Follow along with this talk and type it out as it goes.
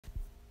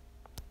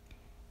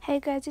Hey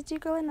guys, it's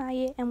your girl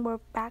Anaya, and we're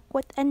back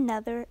with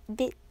another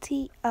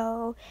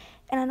video.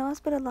 And I know it's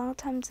been a long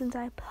time since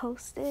I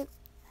posted.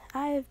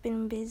 I have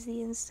been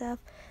busy and stuff,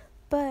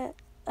 but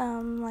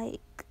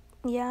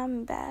yeah,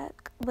 I'm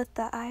back with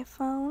the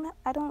iPhone.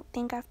 I don't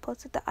think I've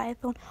posted the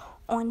iPhone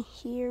on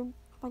here,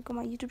 like on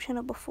my YouTube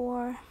channel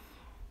before.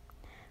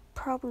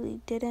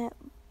 Probably didn't,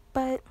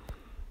 but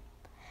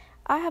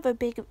I have a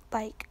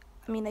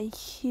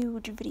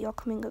huge video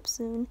coming up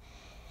soon,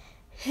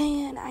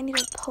 and I need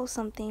to post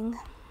something.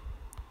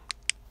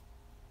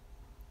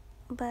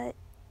 But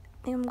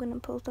I think I'm gonna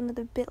post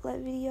another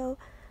BitLife video,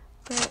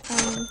 but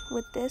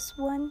with this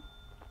one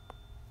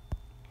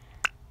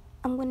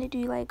I'm gonna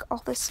do like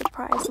all the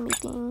surprise me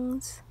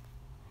things.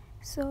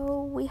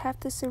 So we have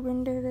to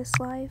surrender this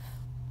life.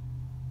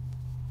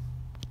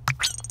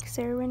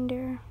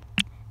 Surrender.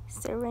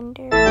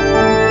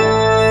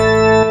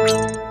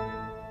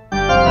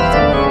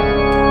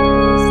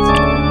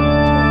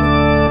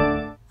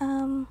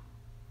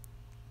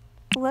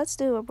 Let's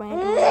do a random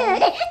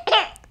one.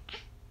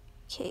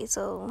 Okay,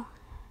 so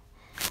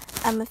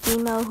I'm a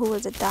female who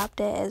was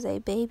adopted as a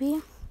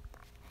baby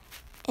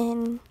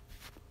in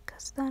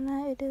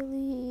Castana,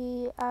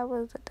 Italy. I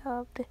was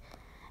adopted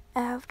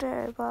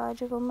after a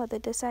biological mother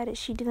decided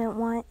she didn't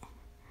want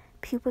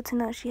people to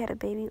know she had a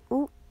baby.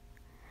 Ooh.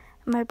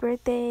 My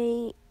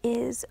birthday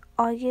is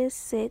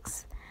August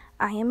 6th.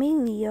 I am a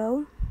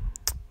Leo.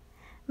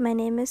 My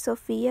name is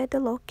Sofia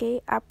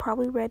DeLoque. I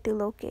probably read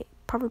DeLoque.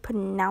 Probably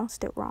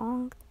pronounced it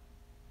wrong.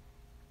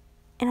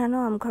 And I know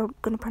I'm going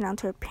to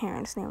pronounce her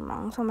parents' name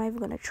wrong, so I'm not even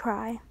going to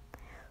try.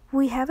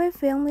 We have a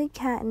family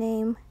cat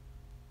name.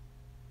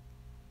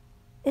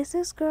 Is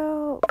this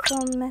girl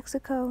from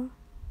Mexico?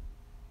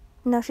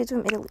 No, she's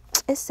from Italy.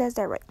 It says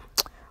that right.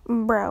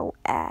 Bro,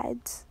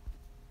 ads.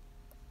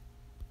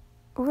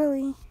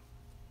 Really?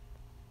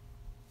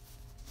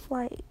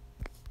 Like,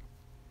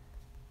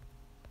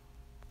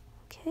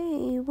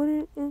 okay.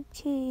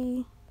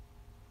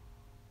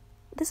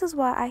 This is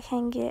why I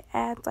can't get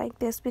ads like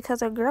this,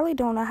 because a girlie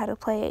don't know how to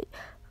play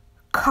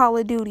Call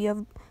of Duty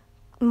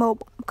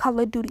mobile.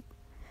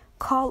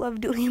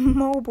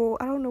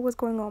 I don't know what's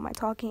going on with my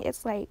talking.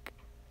 It's 12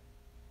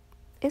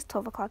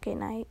 o'clock at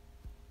night.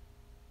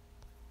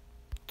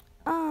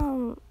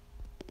 Ain't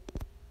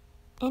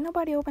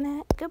nobody open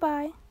that.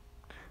 Goodbye.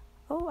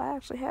 Oh, I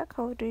actually had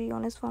Call of Duty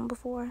on this phone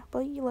before,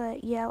 but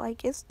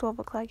it's 12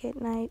 o'clock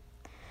at night.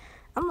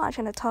 I'm not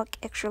trying to talk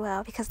extra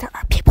loud because there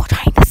are people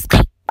trying to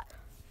sleep.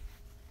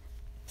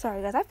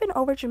 Sorry guys, I've been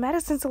over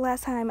dramatic since the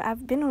last time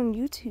I've been on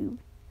YouTube.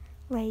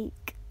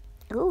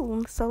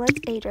 So let's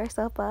age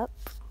ourselves up.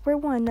 We're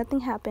 1, nothing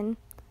happened.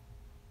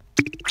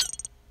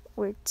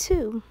 We're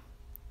 2.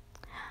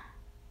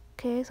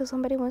 Okay, so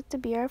somebody wants to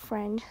be our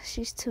friend.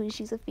 She's 2,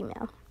 she's a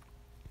female.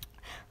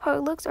 Her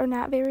looks are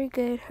not very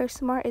good. Her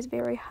smart is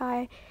very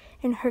high,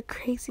 and her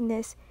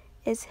craziness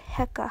is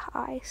hecka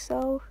high.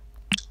 So,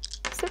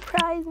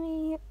 surprise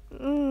me.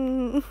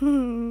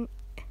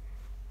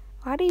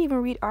 Why do you even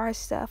read our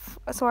stuff?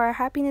 So our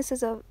happiness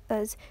is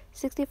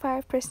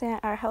 65%,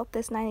 our health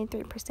is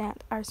 93%,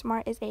 our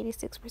smart is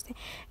 86%,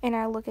 and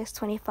our look is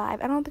 25%. I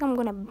don't think I'm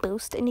going to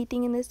boost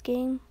anything in this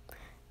game,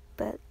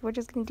 but we're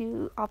just going to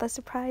do all the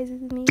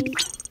surprises me.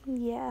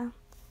 Yeah.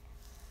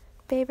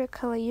 Favorite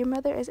color. Your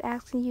mother is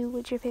asking you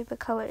what your favorite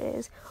color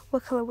is.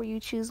 What color will you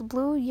choose?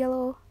 Blue,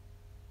 yellow,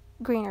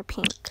 green, or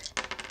pink?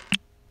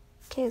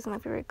 Okay, so my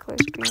favorite color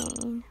is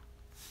green.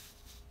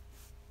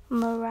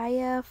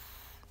 Mariah.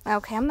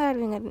 Okay, I'm not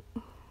even gonna.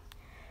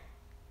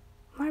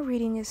 My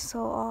reading is so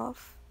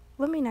off.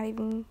 Let me not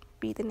even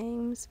read the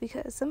names,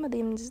 because some of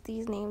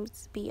these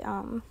names be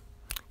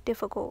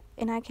difficult,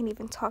 and I can't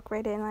even talk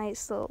right at night.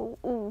 So,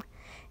 a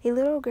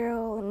little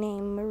girl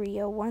named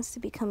Maria wants to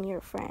become your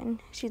friend.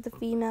 She's a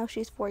female.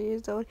 She's 4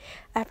 years old.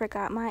 I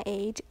forgot my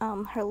age.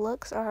 Her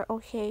looks are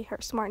okay. Her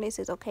smartness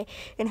is okay,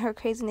 and her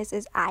craziness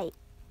is aight.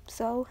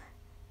 So,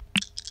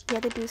 the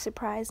other dude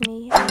surprised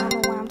me. I don't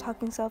know why I'm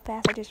talking so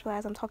fast. I just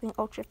realized I'm talking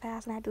ultra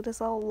fast, and I do this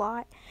a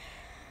lot.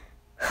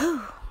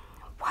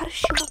 Why does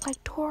she look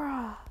like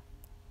Dora?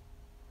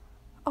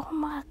 Oh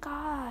my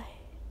god.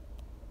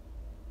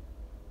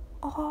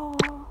 Oh.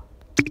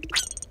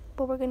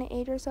 But we're gonna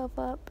age ourselves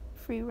up.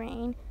 Free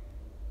reign.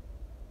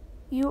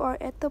 You are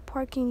at the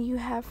park and you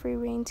have free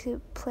reign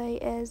to play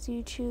as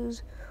you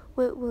choose.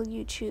 What will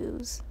you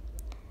choose?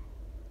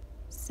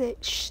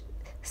 Sit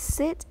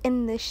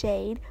in the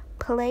shade.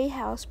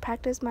 Playhouse,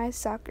 practice my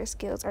soccer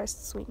skills, or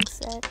swing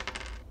set.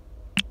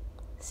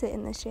 Sit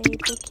in the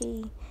shade.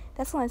 Okay,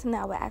 that's the only thing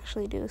that I would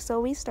actually do.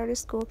 So we started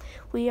school.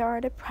 We are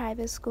at a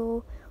private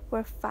school.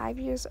 We're 5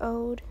 years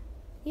old.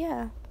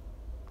 Yeah.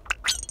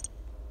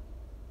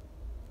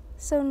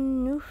 So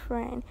new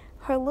friend.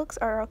 Her looks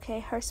are okay.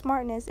 Her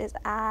smartness is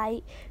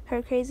aight.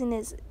 Her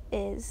craziness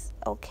is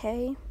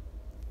okay.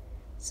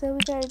 So we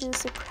gotta do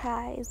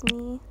surprise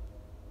me.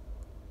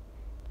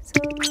 So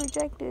we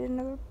rejected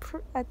another.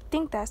 I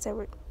think that's it.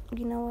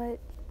 You know what?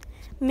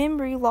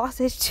 Memory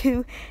losses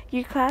to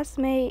your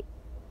classmate.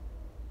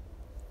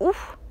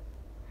 Oof.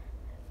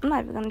 I'm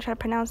not even gonna try to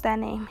pronounce that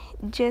name.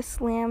 Just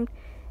slammed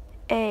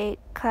a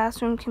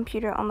classroom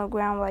computer on the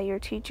ground while your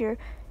teacher,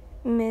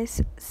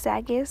 Miss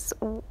Sagis,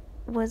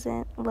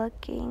 wasn't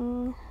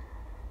looking.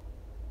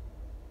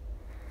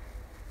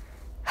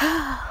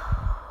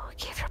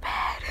 Kids are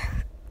bad.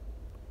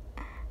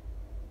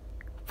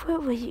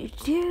 What will you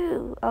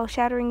do? Oh,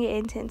 shattering it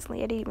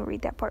intensely. I didn't even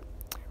read that part.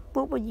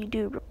 What will you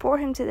do? Report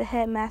him to the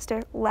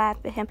headmaster, laugh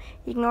at him,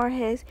 ignore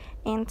his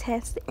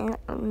antics,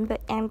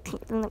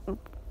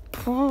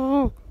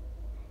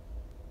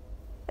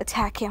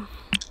 attack him.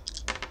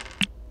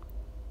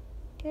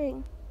 Okay.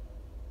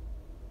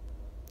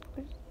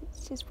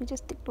 We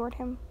just ignored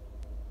him.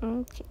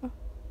 Okay.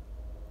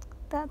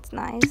 That's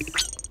nice.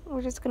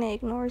 We're just gonna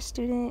ignore a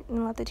student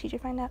and let the teacher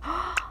find out.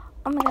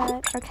 Oh my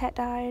god, our cat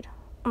died.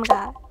 Oh my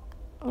god.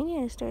 We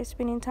need to start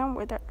spending time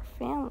with our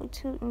family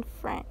too and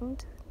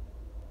friends.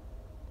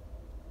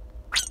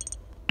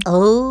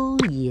 Oh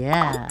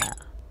yeah.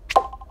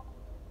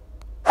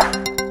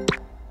 I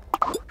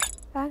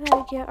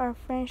gotta get our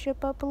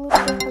friendship up a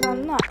little bit because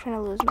I'm not trying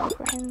to lose my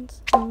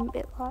friends in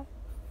BitLife.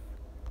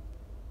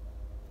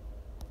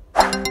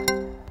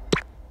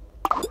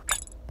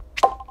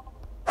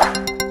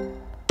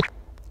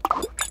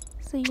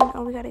 So you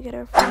know we gotta get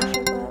our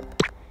friendship up.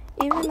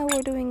 Even though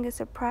we're doing a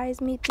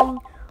surprise me thing,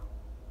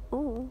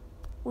 ooh,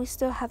 we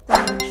still have to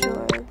make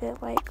sure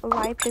that like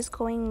life is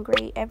going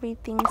great,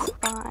 everything's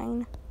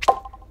fine.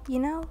 You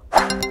know?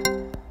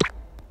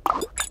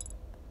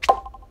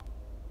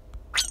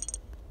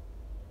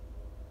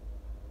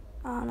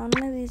 Oh no,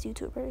 none of these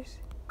YouTubers.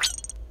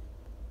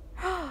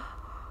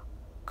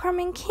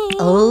 Carmen King!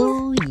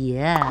 Oh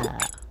yeah.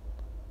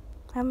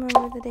 I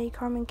remember the day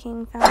Carmen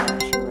King found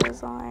out she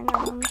was on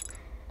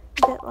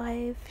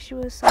BitLife. She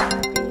was so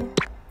happy.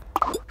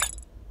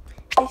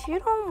 If you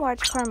don't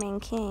watch Carmen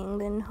King,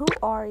 then who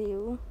are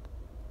you?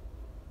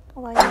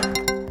 Like,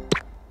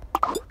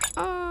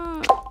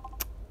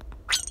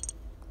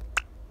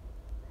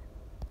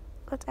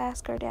 let's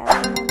ask our dad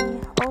for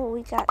money. Oh,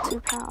 we got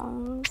 £2.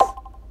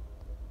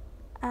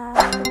 For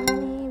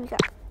money, we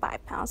got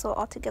 £5. So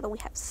altogether, we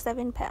have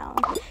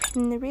 £7.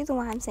 And the reason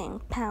why I'm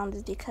saying pound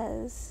is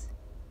because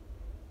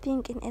I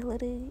think in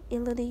Italy,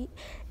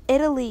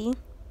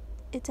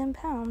 it's in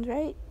pounds,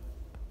 right?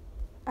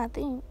 I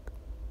think.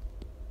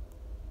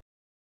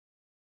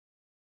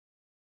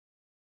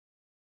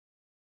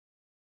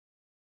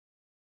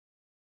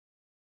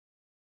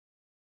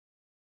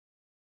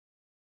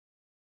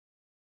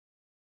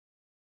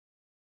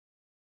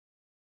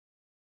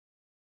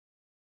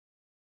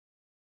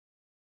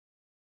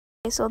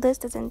 So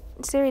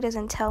Siri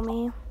doesn't tell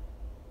me.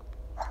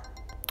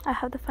 I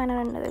have to find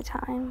out another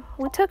time.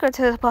 We took her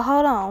to, but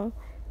hold on.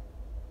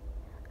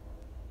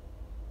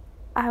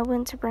 I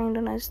went to bring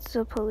donuts to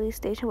the police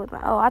station with my,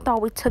 I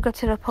thought we took her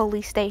to the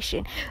police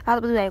station. I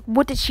was like,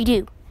 what did she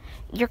do?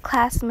 Your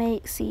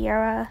classmate,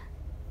 Sierra,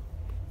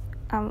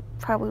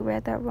 probably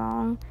read that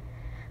wrong,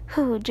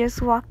 who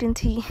just walked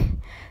into,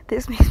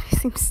 this makes me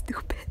seem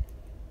stupid.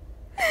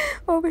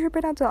 Over here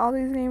pronouncing all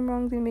these names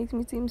wrong, it makes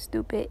me seem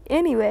stupid.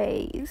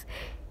 Anyways,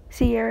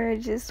 Sierra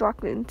just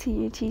walked into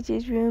your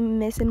teacher's room,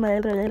 missing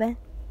my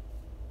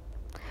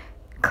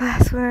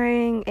class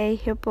wearing a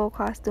hippo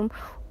costume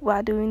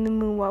while doing the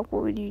moonwalk.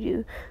 What would you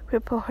do?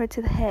 Report her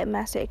to the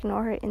headmaster,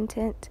 ignore her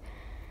intent,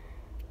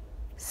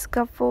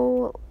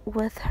 scuffle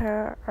with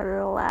her,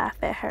 or laugh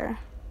at her.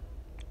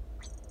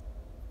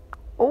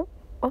 Oh,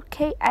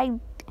 okay, I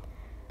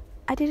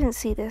didn't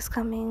see this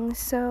coming,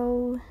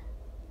 so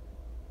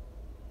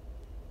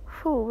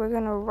we're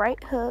gonna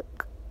right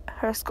hook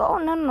her skull.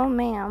 No,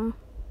 ma'am.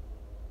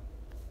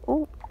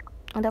 Oh,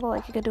 that looked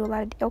like you could do a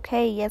lot of,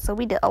 okay, yeah, so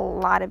we did a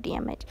lot of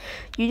damage.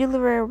 You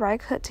deliver a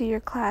right hook to your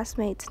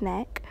classmate's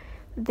neck,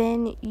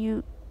 then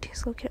you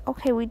dislocate,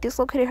 okay, we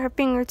dislocated her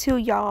finger too,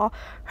 y'all.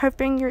 Her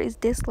finger is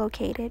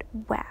dislocated.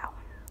 Wow.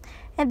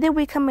 And then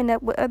we coming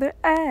up with other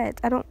ads.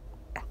 I don't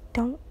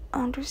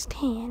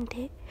understand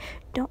it.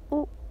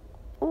 Oh,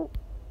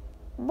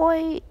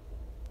 boy.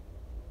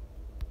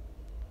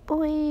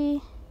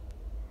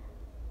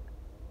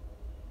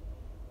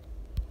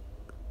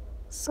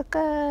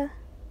 Sucker.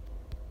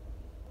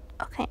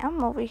 Okay,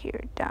 I'm over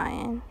here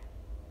dying.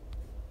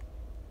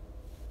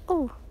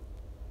 Oh.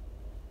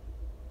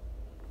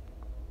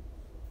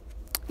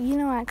 You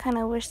know, I kind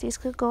of wish these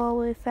could go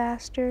away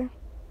faster.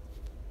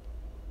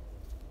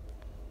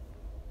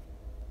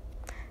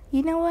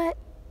 You know what?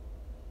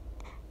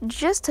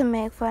 Just to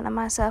make fun of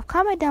myself,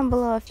 comment down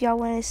below if y'all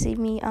want to see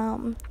me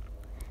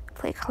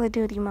play Call of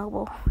Duty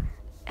Mobile.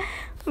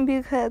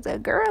 Because a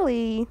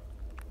girly,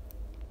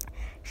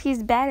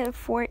 she's bad at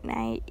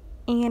Fortnite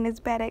and is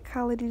bad at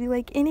Call of Duty.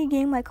 Like any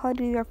game like Call of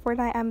Duty or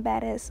Fortnite, I'm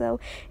bad at. So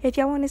if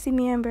y'all want to see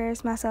me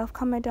embarrass myself,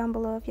 comment down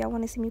below if y'all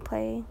want to see me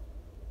play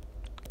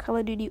Call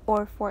of Duty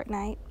or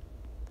Fortnite.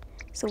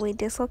 So we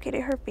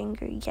dislocated her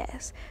finger,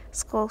 yes.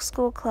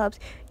 School clubs.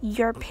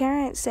 Your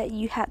parents said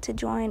you had to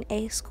join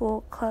a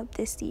school club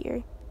this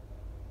year.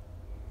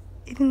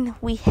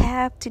 We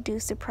have to do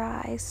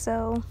surprise,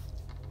 so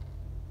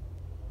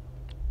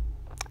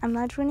I'm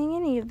not joining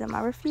any of them.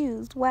 I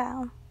refused.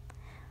 Wow.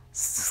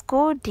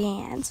 School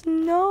dance.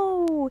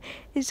 No.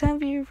 It's time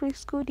for your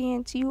first school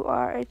dance. You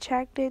are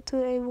attracted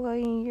to a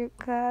boy in your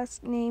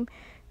class named...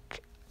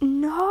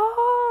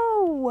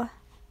 No.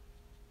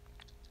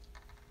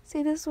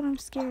 See, this is what I'm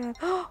scared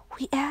of.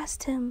 We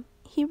asked him.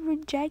 He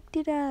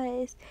rejected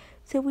us.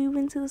 So we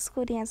went to the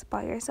school dance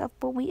by ourselves,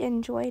 but we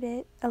enjoyed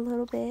it a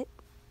little bit.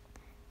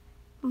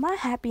 My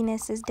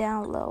happiness is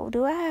down low.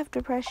 Do I have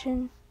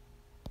depression?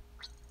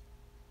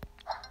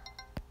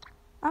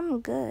 I'm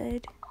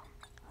good.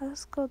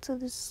 Let's go to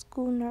the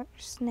school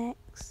nurse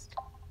next.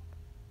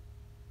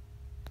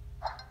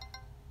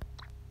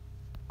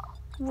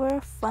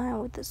 We're fine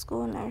with the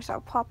school nurse.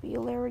 Our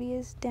popularity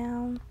is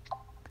down.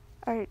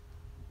 Or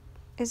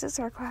is this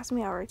our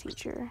classmate or our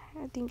teacher?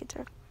 I think it's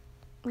our...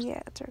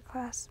 Yeah, it's our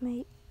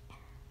classmate.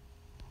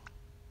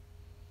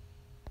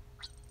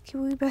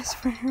 Can we best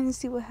friend her and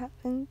see what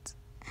happens?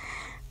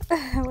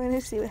 I want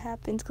to see what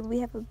happens because we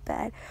have a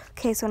bad...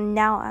 Okay, so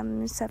now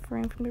I'm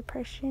suffering from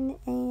depression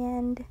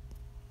and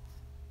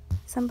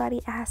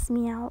somebody asked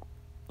me out.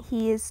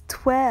 He is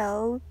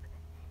 12.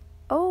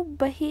 Oh,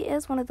 but he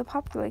is one of the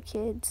popular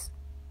kids.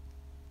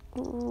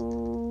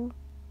 Ooh.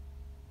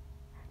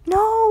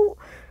 No!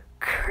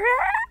 Crap!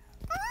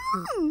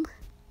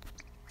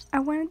 I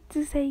wanted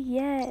to say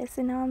yes,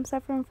 and now I'm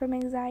suffering from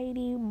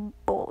anxiety.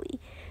 Boy,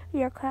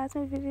 your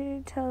classmate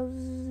visitor tells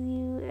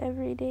you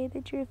every day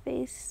that your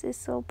face is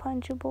so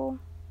punchable.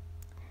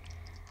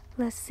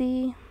 Let's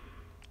see.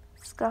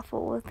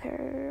 Scuffle with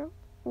her.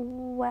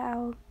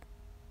 Wow.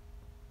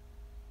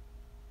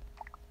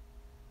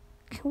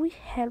 Can we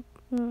help?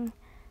 I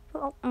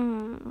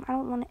don't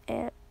want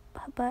to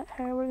butt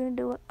her. We're going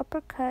to do an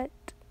uppercut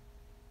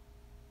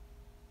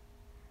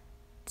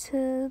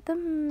to the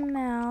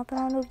mouth. I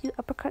don't know if you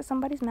uppercut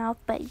somebody's mouth,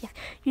 but yes,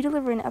 you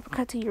deliver an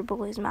uppercut to your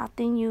bully's mouth.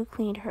 Then you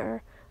cleaned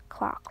her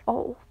clock.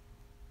 Oh.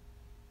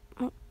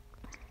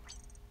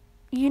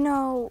 You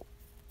know,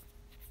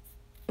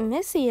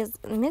 is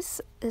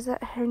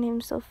that her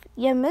name? Sophia?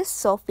 Yeah, Miss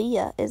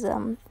Sophia is,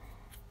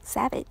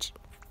 savage.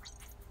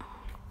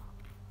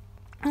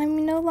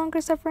 I'm no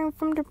longer suffering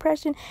from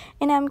depression,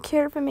 and I'm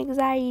cured from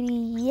anxiety.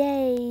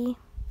 Yay.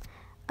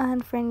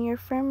 Unfriend. Your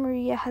friend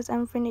Maria has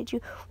unfriended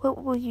you.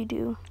 What will you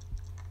do?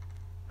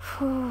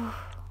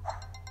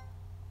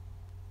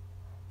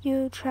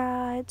 You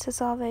tried to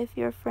solve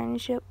your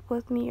friendship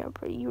with me,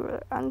 but you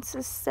were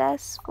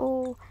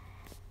unsuccessful.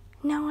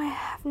 Now I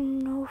have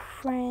no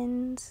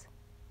friends,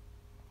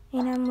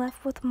 and I'm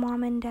left with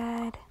mom and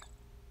dad,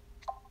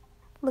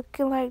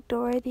 looking like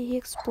Dora the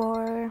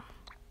Explorer.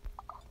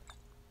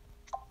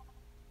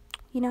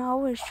 You know, I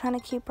was trying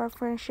to keep our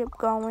friendship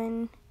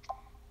going.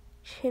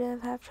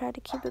 Should have tried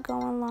to keep it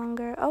going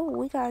longer. Oh,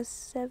 we got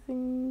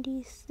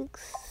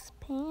 76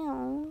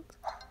 pounds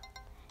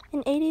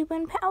and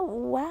 81 pounds.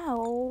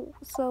 Wow.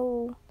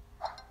 So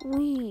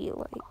we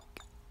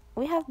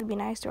have to be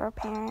nice to our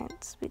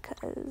parents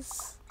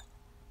because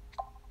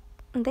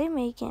they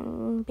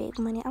making big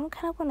money. I'm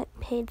kind of going to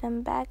pay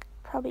them back.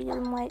 Probably give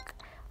them like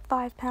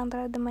 5 pounds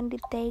out of the money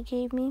that they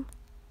gave me.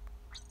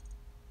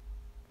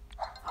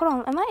 Hold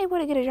on, am I able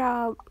to get a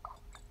job?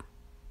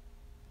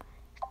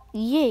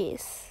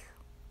 Yes.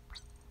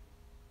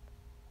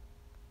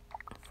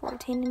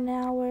 14 an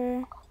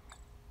hour.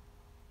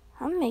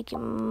 I'm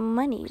making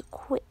money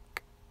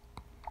quick.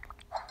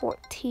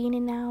 14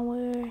 an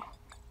hour.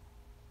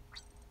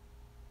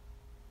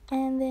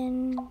 And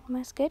then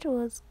my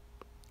schedule is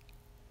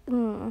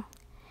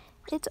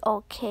it's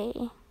okay.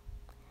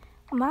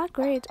 My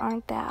grades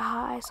aren't that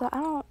high, so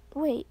I don't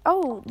wait.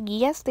 Oh,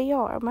 yes they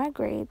are. My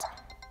grades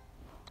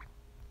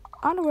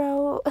on the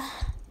road.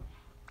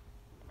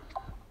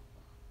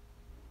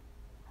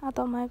 I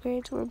thought my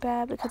grades were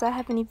bad because I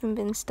haven't even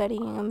been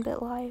studying in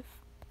BitLife.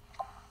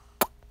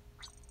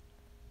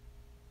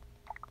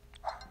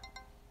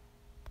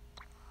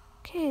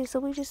 Okay, so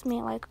we just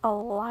made like a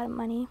lot of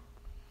money.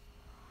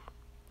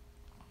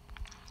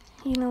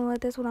 You know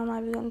what? This one I'm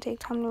not even going to take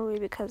time to read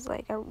because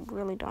like I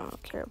really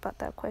don't care about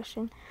that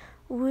question.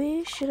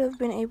 We should have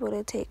been able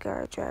to take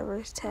our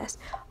driver's test.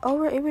 Oh,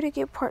 we're able to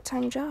get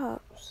part-time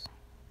jobs.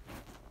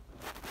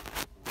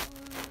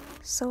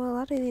 So a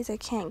lot of these I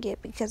can't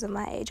get because of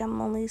my age.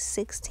 I'm only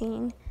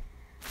 16.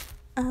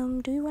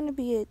 Do you want to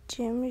be a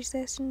gym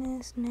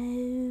receptionist?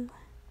 No.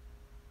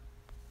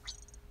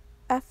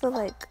 I feel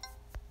like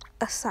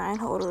a sign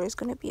holder is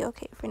going to be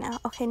okay for now.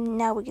 Okay,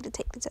 now we get to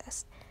take the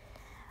test.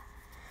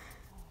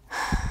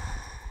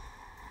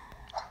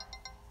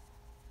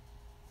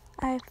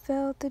 I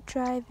failed the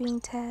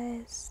driving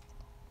test.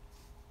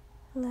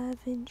 Love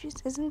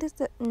interest. Isn't this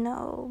the...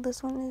 No,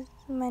 this one is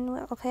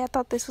Manuel. Okay, I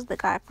thought this was the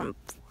guy from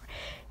before.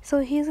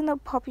 So he's in the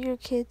popular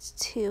kids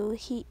too.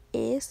 He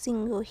is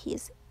single. He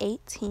is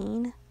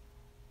 18.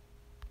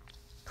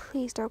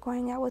 Please start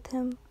going out with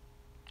him.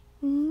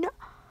 No.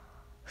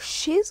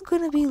 She's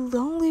gonna be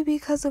lonely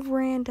because of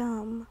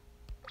random.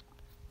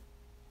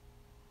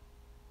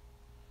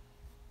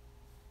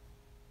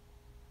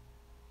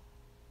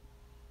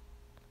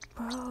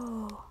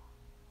 Bro.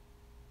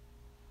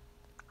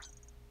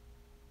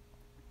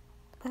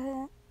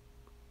 But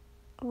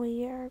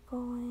We are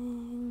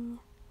going.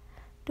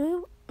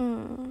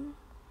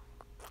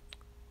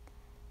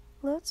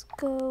 Let's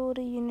go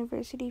to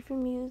University for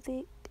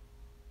Music.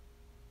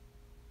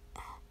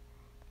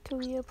 Can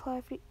we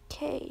apply for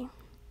K?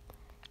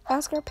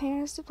 Ask our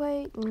parents to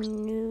play?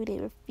 No, they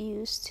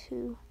refused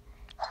to.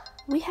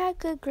 We had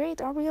good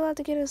grades. Aren't we allowed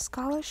to get a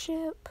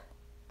scholarship?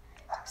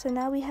 So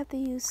now we have to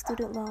use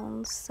student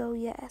loans. So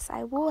yes,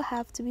 I will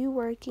have to be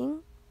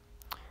working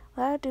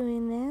while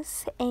doing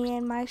this,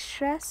 and my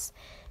stress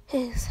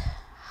is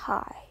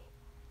high.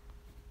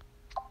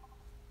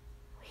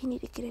 We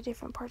need to get a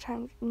different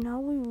part-time. No,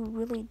 we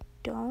really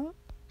don't.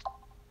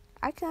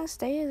 I can't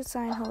stay as a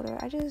sign holder.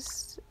 I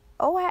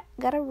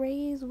got a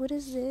raise. What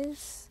is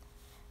this?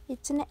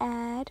 It's an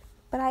ad,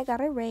 but I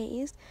got a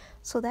raise,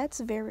 so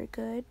that's very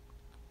good.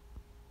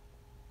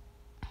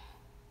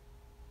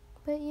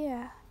 But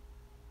yeah.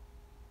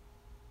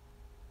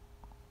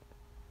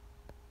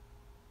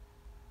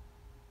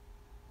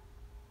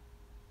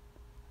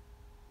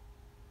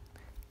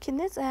 Can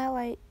this ad,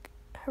 like,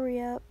 hurry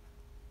up?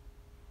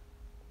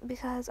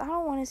 Because I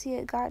don't want to see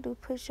a guy do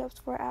push-ups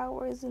for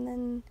hours and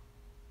then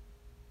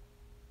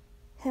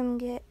him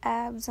get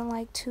abs in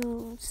like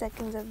 2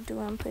 seconds of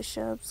doing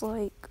push-ups.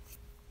 Like,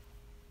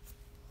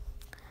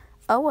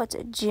 oh, it's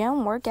a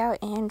gym workout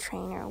and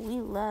trainer. We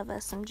love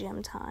us some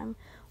gym time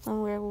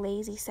when we're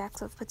lazy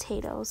sacks of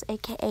potatoes,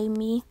 aka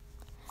me.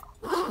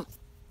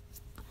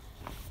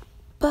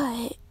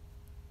 But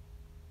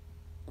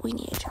we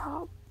need a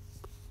job.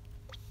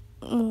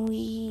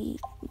 We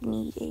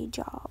need a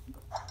job.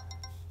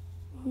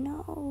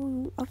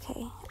 No,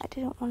 okay, I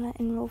didn't want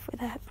to enroll for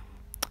that.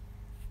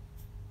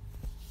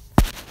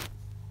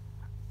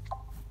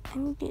 I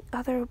need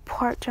other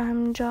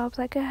part-time jobs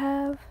I could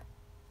have.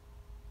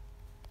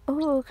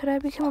 Oh, could I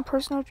become a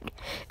personal...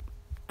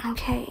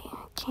 Okay,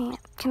 can't.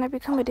 Can I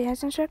become a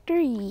dance instructor?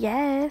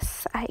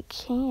 Yes, I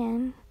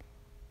can.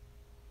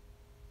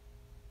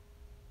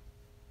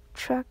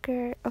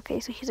 Trucker. Okay,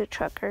 so he's a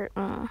trucker.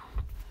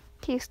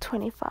 He's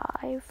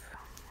 25.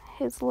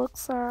 His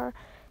looks are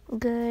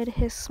good.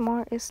 His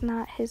smart is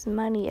not. His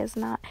money is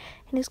not.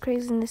 And his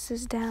craziness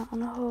is down.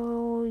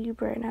 Oh, you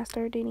better not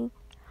start dating.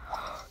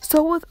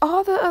 So with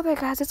all the other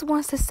guys, it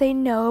wants to say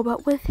no,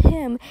 but with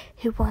him,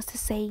 he wants to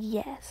say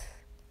yes.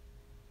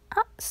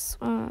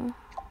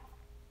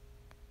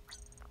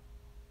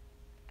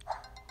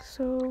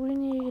 So we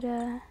need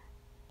to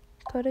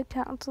go to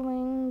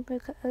counseling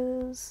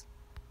because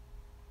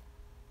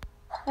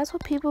that's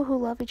what people who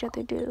love each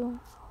other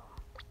do.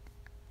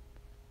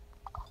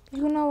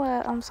 You know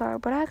what? I'm sorry,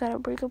 but I gotta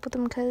break up with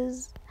him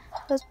because,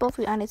 let's both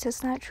be honest,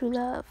 it's not true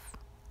love.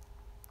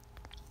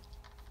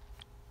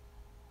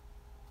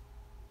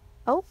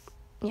 Oh,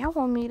 y'all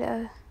want me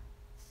to...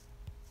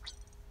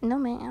 No,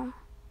 ma'am.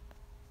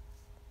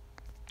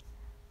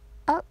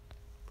 Oh,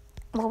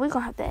 well, we're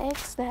gonna have to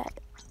X that.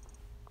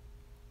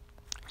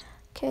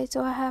 Okay,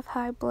 so I have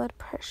high blood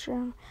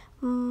pressure.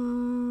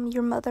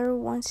 Your mother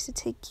wants to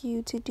take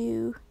you to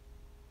do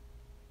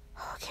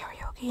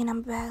karaoke, and I'm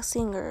a bad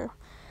singer.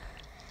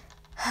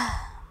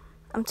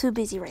 I'm too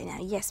busy right now.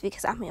 Yes,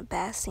 because I'm a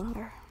bad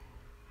singer.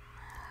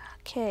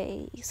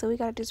 Okay, so we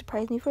gotta do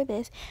surprise me for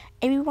this.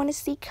 And we want to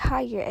seek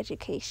higher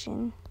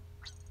education.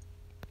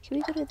 Can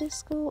we go to this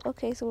school?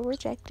 Okay, so we'll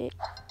reject it.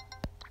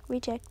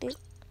 Reject it.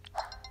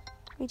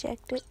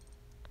 Reject it.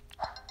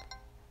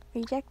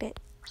 Reject it.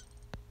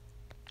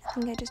 I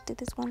think I just did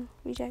this one.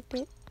 Reject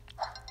it.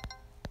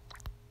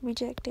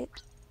 Reject it.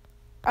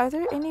 Are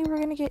there any we're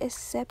gonna get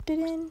accepted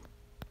in?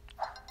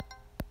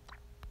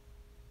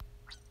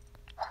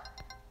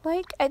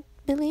 Like, I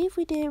believe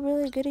we did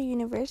really good at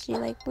university.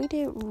 Like, we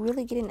did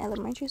really good in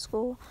elementary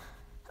school.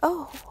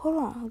 Oh,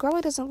 hold on.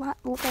 Girlie doesn't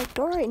look like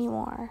Dora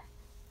anymore.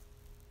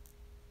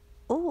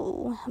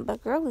 Ooh,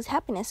 but Girlie's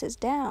happiness is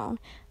down.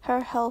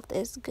 Her health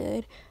is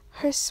good.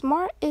 Her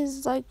smart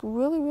is, like,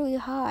 really, really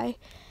high.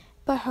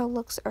 But her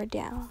looks are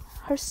down.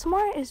 Her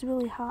smart is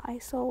really high.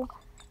 So,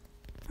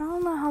 I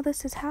don't know how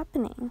this is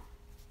happening.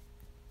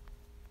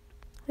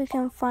 We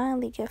can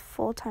finally get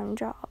full-time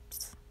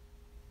jobs.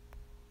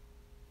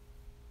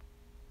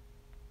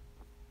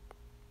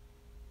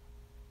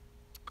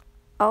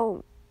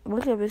 Oh,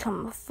 we could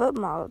become a foot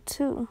model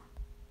too.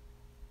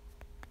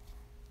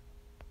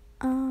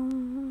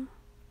 Can't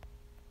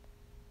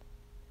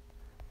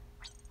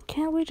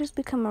we just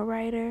become a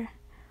writer?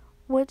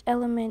 Which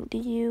element do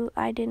you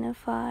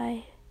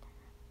identify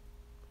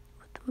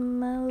with the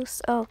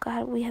most? Oh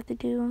God, we have to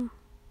do.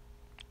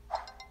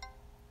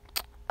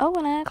 Oh,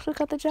 and I actually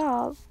got the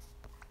job.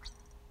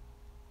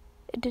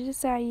 Did it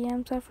say I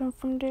am suffering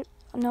from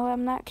No,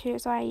 I'm not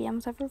curious. I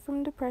am suffering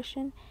from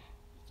depression.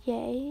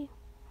 Yay.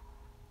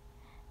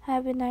 I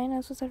have been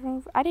diagnosed with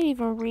suffering. I didn't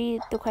even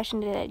read the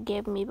question that it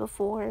gave me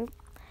before.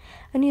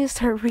 I need to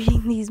start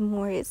reading these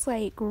more. It's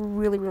like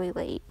really, really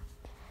late.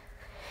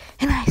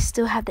 And I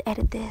still have to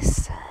edit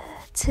this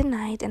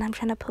tonight, and I'm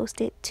trying to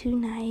post it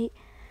tonight.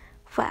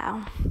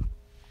 Wow.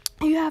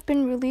 You have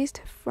been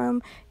released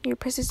from your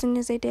position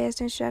as a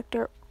dance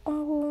instructor.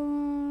 Oh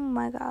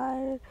my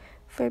God.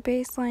 For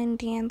baseline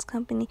dance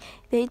company,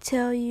 they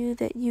tell you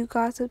that you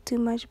gossip too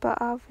much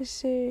about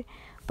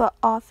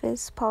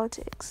office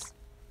politics.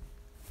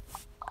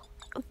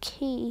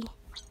 Okay.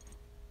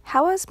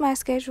 How is my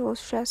schedule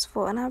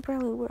stressful and I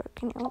barely work?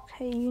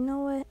 Okay, you know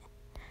what?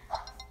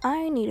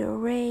 I need a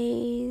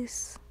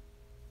raise.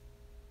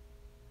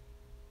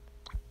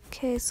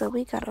 Okay, so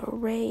we got a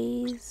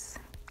raise.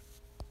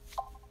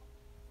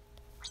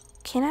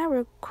 Can I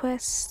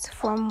request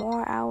for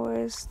more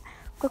hours?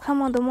 Well,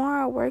 come on, the more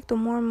I work, the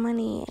more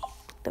money,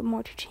 the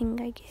more cha-ching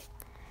I get.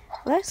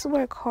 Let's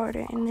work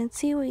harder and then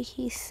see what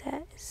he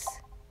says.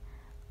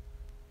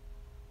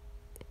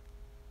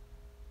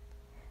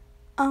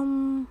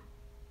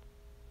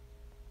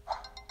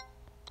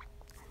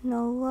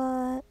 No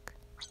luck.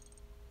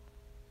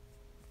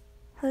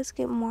 Let's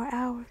get more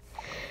hours.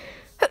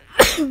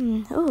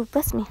 Oh,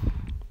 bless me.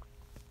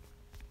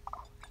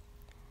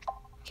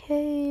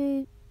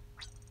 Okay.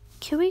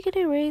 Can we get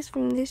a raise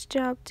from this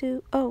job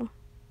too? Oh.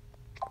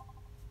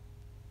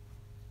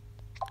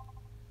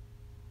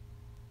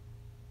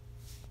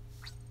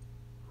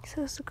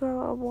 So it's a girl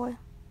or a boy?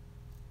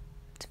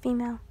 It's a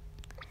female.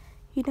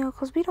 You know,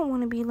 because we don't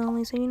want to be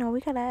lonely, so,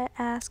 we gotta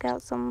ask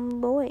out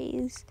some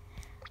boys.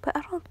 But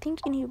I don't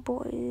think any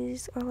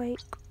boys are, like,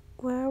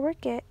 where I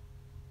work at.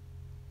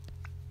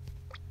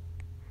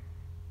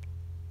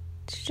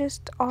 It's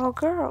just all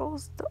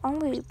girls. The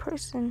only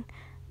person.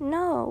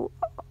 No.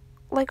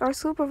 Like, our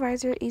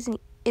supervisor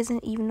isn't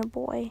even a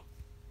boy.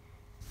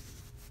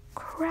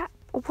 Crap.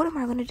 What am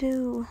I gonna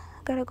do?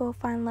 I gotta go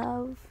find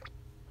love.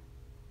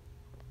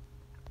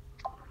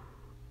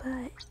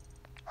 But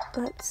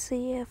let's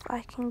see if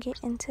I can get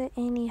into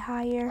any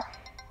higher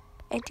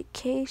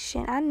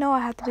education. I know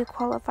I have to be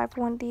qualified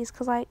for one of these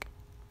because, like,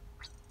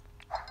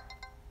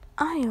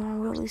 I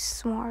am really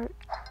smart.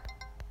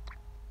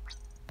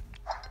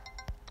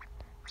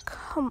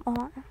 Come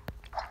on.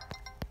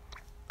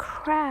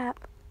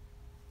 Crap.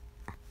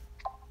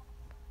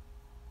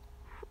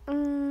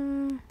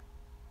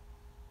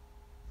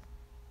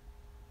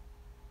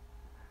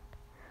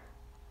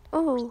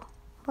 Oh,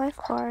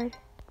 lifeguard.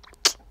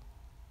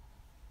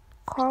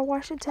 Car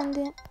wash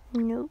attendant?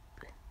 Nope.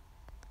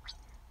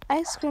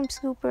 Ice cream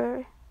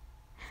scooper.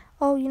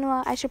 Oh, you know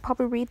what? I should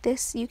probably read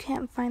this. You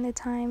can't find the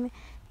time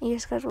in your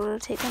schedule to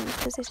take on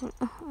this position.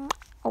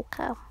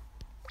 Okay.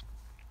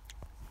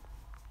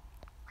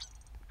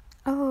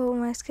 Oh,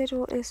 my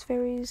schedule is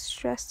very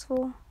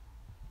stressful.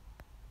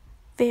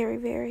 Very,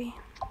 very.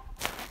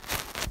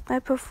 My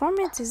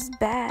performance is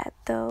bad,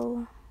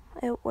 though,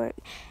 at work.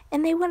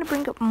 And they want to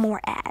bring up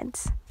more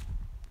ads.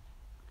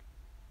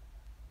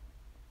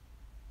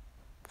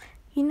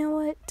 You know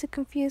what? To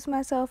confuse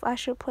myself, I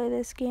should play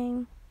this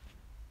game.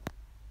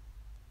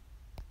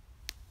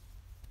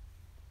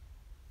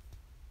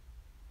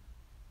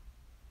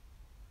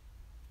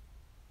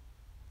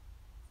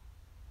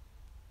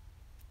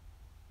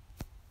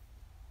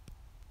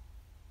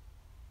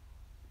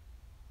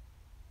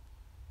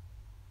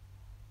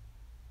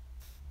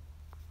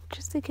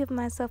 Just to give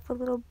myself a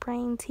little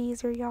brain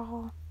teaser,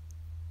 y'all.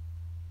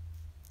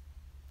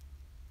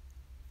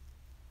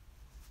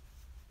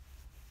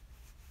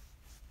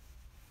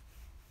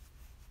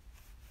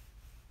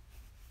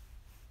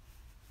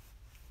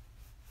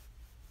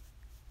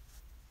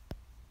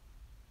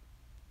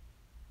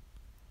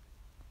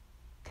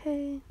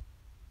 Okay.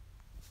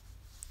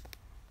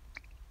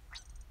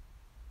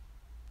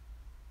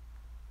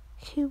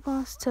 He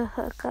wants to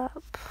hook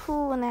up.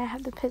 Ooh, and I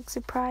have to pick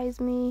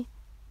surprise me.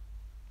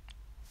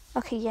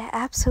 Okay, yeah,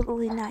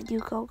 absolutely not. You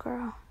go,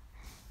 girl.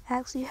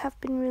 Actually, you have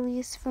been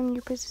released from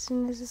your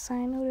position as a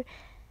sign order.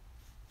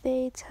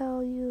 They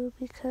tell you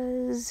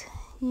because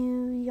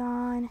you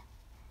yawn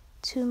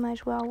too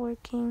much while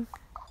working.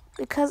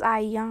 Because I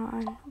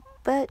yawn.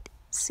 But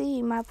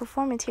see, my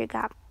performance here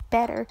got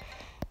better.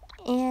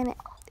 And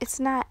it's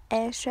not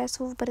as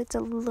stressful, but it's a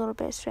little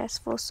bit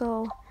stressful.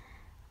 So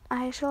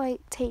I should,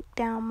 like, take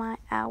down my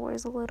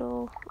hours a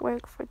little.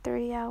 Work for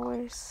 30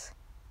 hours.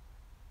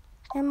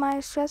 And my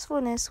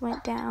stressfulness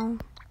went down.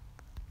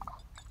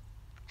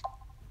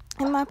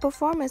 And my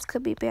performance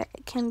can be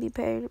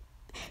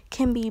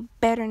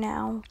better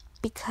now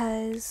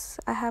because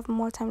I have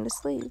more time to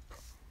sleep.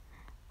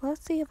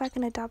 Let's see if I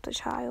can adopt a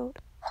child.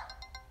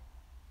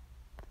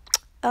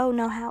 Oh,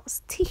 no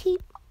house. Tee.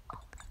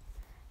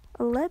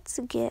 Let's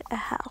get a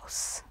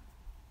house.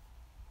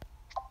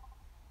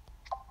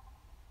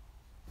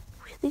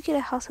 We get a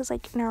house that's,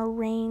 like, in our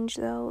range,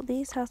 though.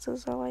 These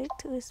houses are, like,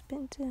 too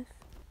expensive.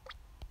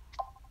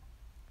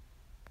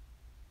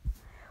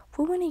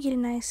 We want to get a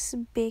nice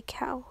big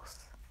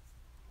house.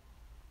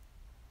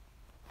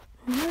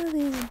 None of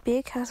these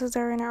big houses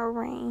are in our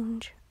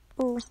range.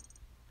 Ooh.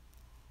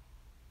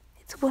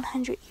 It's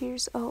 100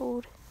 years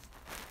old.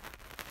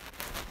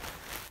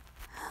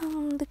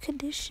 The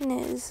condition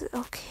is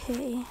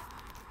okay.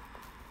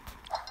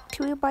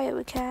 Can we buy it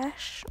with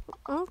cash?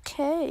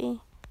 Okay.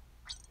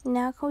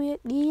 Now can we...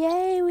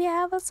 Yay, we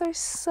have us our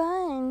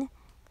son.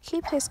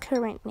 Keep his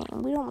current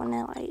name. We don't want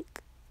to,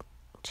 like,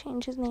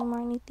 change his name or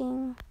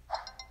anything.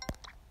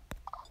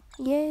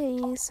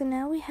 Yay, so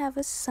now we have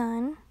a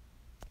son.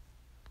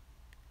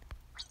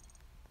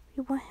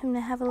 We want him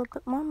to have a little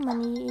bit more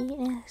money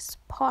in his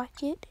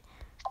pocket.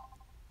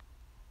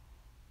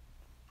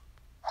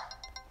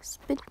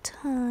 Spend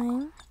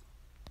time.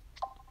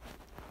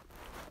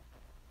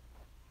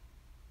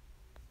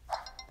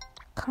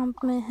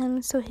 Compliment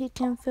him so he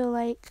can feel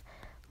like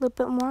a little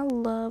bit more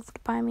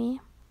loved by me.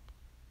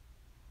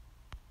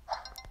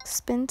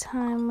 Spend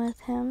time with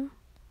him.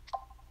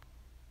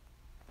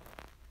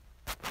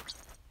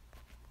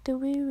 Do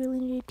we really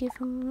need to give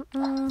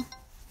him...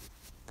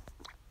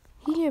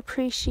 He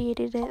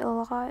appreciated it a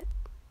lot.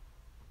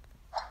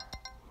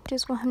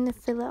 Just want him to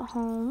feel at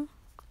home.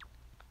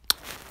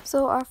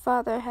 So our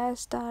father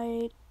has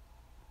died.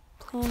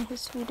 Plan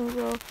his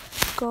funeral,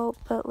 go,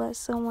 but let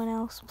someone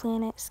else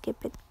plan it,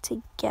 skip it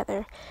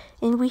together.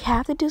 And we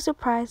have to do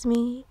surprise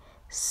me.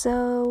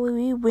 So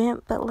we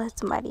went, but let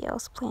somebody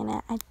else plan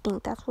it. I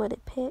think that's what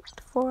it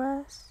picked for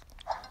us.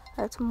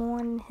 Let's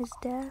mourn his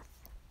death.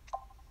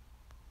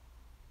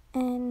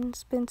 And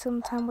spend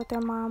some time with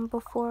our mom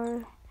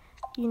before,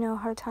 you know,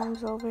 her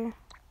time's over.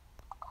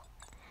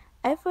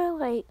 I feel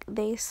like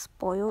they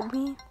spoiled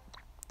me.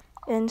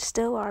 And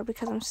still are,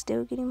 because I'm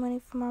still getting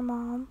money from our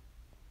mom.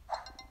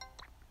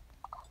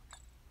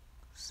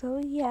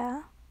 So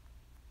yeah.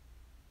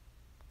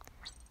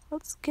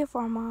 Let's give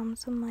our mom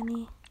some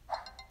money.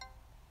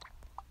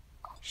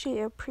 She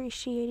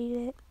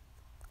appreciated it.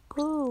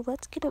 Ooh,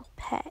 let's get a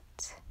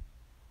pet.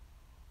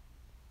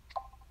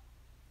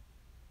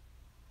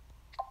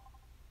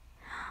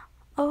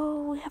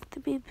 Oh, we have to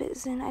be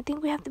Bitsin. I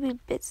think we have to be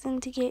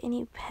Bitsin to get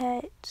any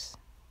pets.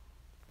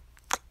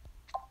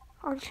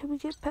 Or should we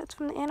get pets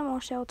from the animal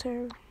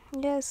shelter?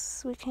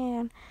 Yes, we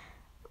can.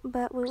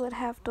 But we would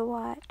have to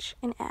watch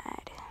an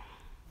ad.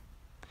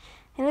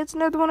 And it's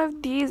another one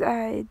of these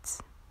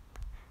ads.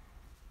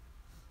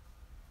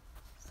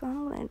 So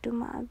I'm gonna do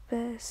my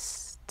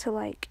best to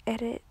like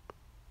edit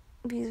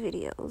these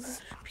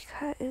videos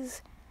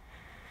because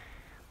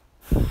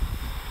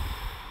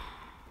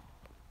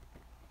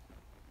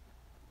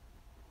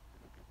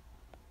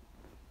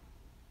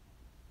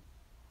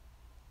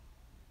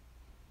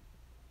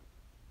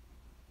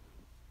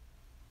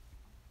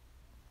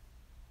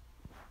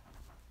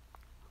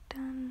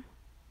done.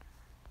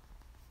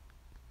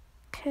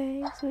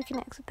 Okay, so we can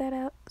exit that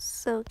out.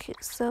 So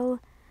cute. So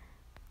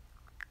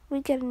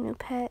we get a new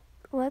pet.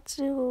 Let's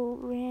do a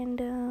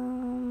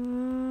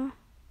random.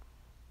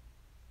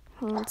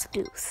 It's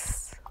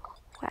Goose.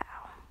 Wow.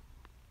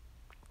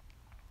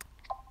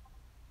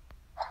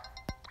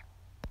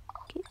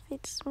 Give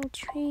it some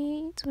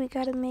treats. We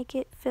gotta make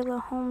it feel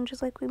at home,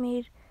 just like we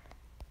made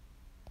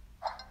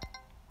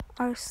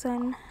our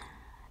son.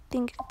 I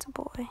think it's a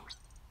boy.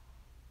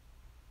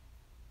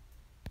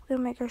 We'll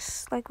make our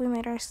like we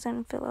made our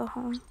son feel at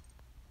home.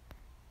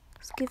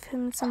 Let's give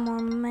him some more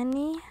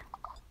money.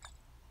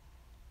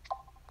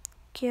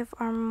 Give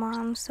our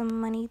mom some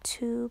money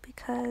too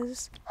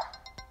because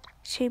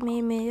she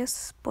made me a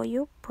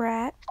spoiled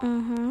brat.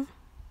 Let's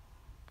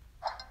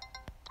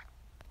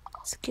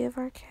give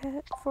our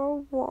cat for a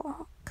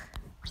walk.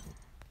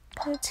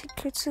 Gotta take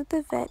her to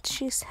the vet.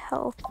 She's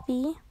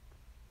healthy.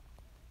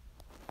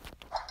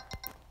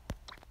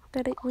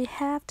 We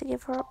have to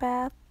give her a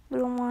bath. We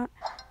don't want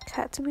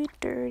cat to be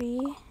dirty.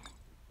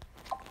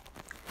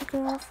 Take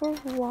her out for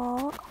a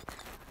walk.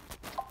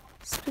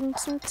 Spend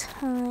some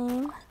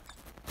time.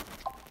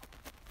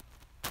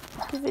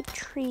 Give a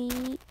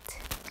treat.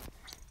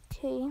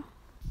 Okay.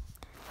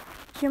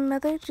 Your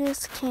mother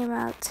just came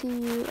out to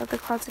you of the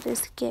closet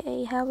as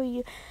gay. How are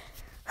you?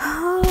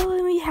 Oh,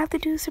 and we have to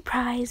do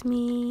surprise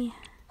me.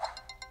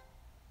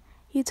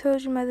 You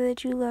told your mother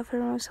that you love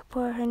her and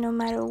support her no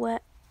matter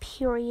what.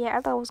 Period.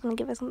 I thought I was gonna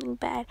give her something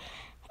bad.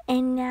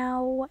 And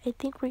now I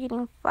think we're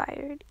getting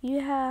fired.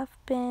 You have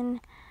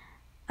been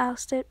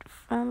ousted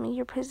from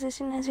your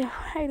position as a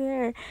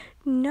writer.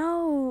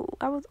 No,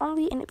 I was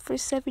only in it for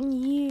 7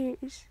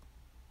 years.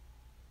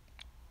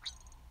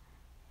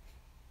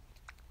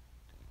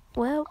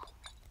 Well,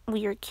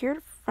 we are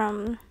cured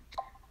from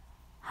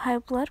high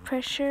blood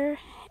pressure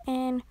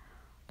and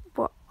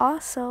we're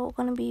also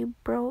gonna be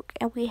broke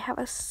and we have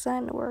a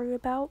son to worry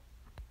about.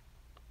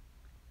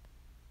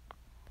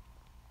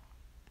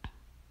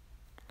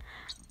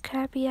 Could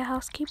I be a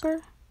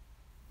housekeeper?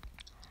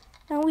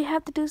 And we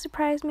have to do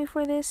surprise me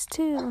for this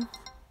too.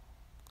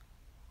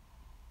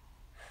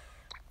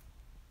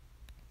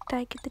 Did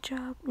I get the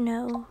job?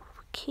 No.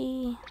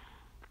 Okay.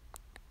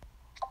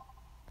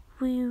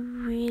 We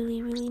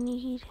really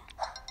need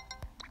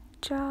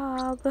a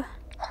job.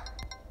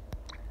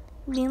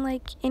 Being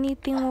like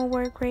anything will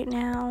work right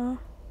now.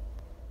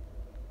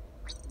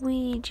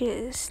 We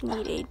just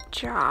need a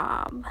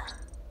job.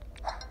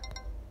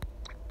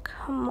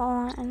 Come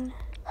on.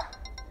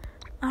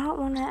 I don't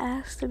want to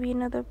ask to be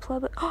another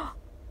public. Oh!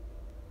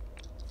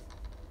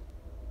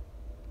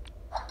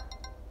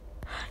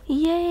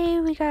 Yay,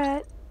 we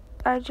got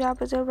our job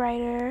as a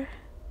writer.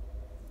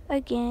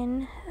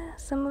 Again,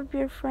 some of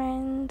your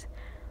friends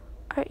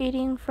are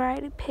eating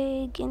fried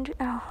pig and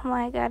oh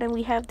my god, and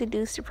we have to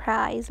do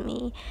surprise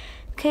me.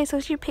 Okay, so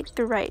she picked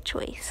the right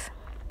choice.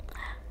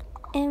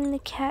 And the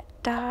cat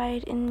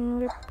died, and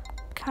we're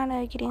kind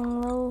of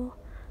getting low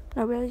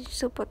in a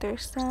relationship with their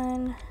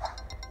son.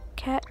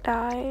 Cat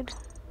died.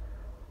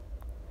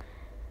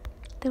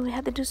 Then we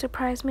had to do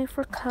surprise me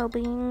for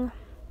clubbing.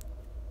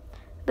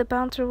 The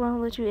bouncer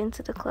won't let you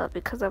into the club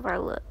because of our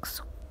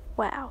looks.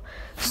 Wow.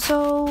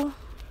 So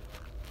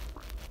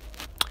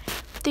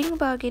think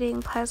about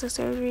getting plastic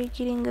surgery,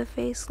 getting a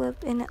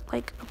facelift, and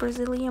like a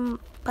Brazilian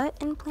butt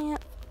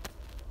implant.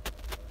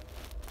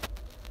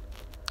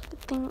 I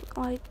think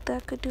like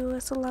that could do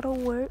us a lot of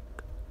work.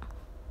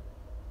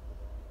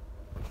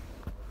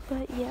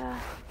 But yeah.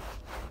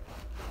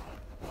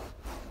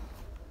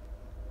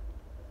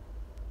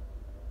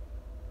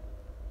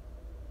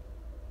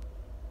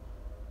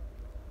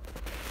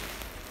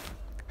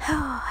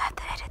 Oh, I have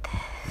to edit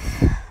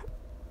this.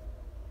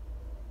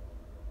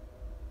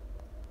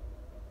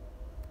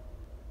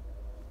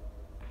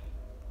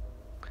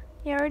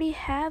 You already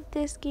have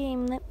this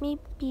game. Let me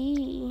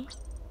be.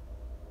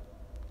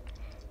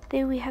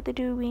 Then we have to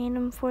do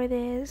random for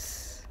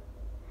this.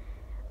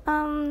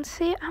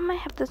 See, I might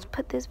have to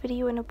put this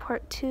video in a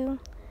part 2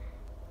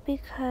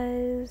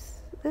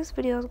 because this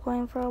video is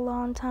going for a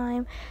long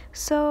time.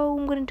 So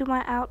I'm gonna do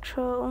my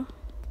outro.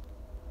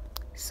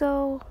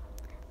 So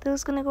this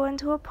is gonna go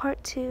into a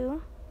part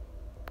 2.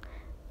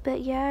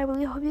 But yeah, I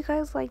really hope you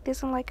guys like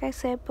this, and like I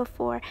said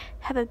before,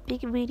 have a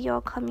big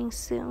video coming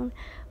soon.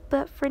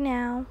 But for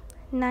now,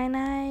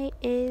 Nine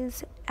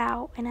is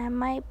out, and I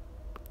might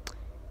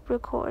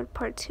record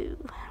part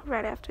 2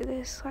 right after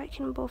this so I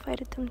can both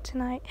edit them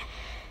tonight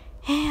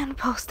and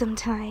post them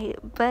tonight.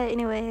 But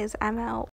anyways, I'm out.